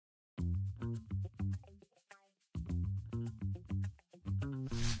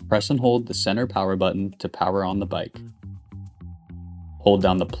Press and hold the center power button to power on the bike. Hold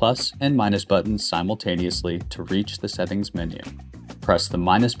down the plus and minus buttons simultaneously to reach the settings menu. Press the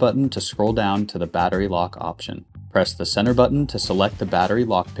minus button to scroll down to the battery lock option. Press the center button to select the battery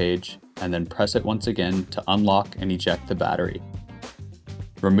lock page, and then press it once again to unlock and eject the battery.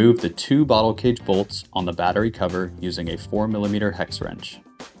 Remove the 2 bottle cage bolts on the battery cover using a 4mm hex wrench.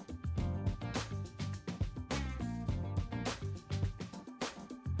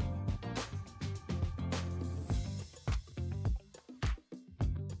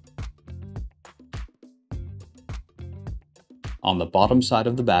 On the bottom side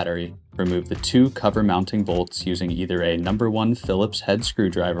of the battery, remove the 2 cover mounting bolts using either a No. 1 Phillips head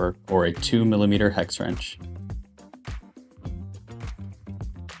screwdriver or a 2mm hex wrench.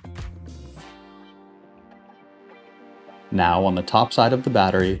 Now on the top side of the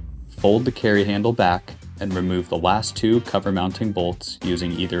battery, fold the carry handle back and remove the last 2 cover mounting bolts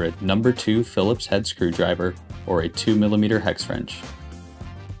using either a No. 2 Phillips head screwdriver or a 2mm hex wrench.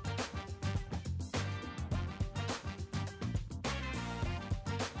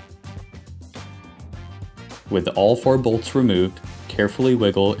 With all 4 bolts removed, carefully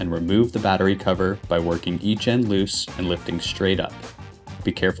wiggle and remove the battery cover by working each end loose and lifting straight up.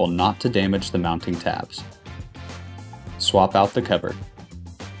 Be careful not to damage the mounting tabs. Swap out the cover.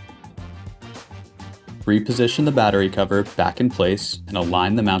 Reposition the battery cover back in place and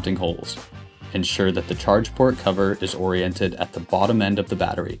align the mounting holes. Ensure that the charge port cover is oriented at the bottom end of the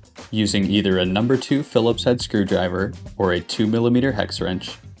battery. Using either a No. 2 Phillips head screwdriver or a 2mm hex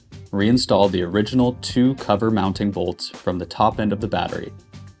wrench, reinstall the original 2 cover mounting bolts from the top end of the battery.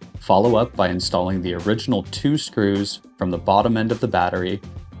 Follow up by installing the original 2 screws from the bottom end of the battery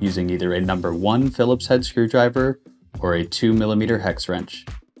using either a No. 1 Phillips head screwdriver or a 2mm hex wrench.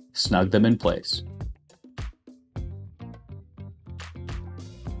 Snug them in place.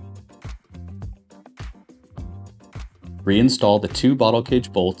 Reinstall the 2 bottle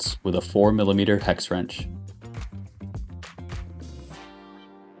cage bolts with a 4mm hex wrench.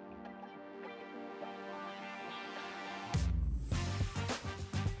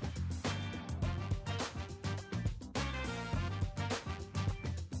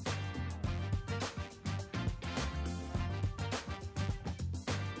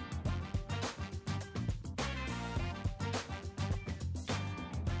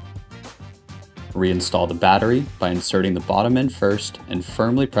 Reinstall the battery by inserting the bottom end first and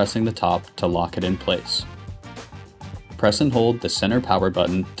firmly pressing the top to lock it in place. Press and hold the center power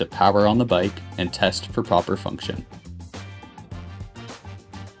button to power on the bike and test for proper function.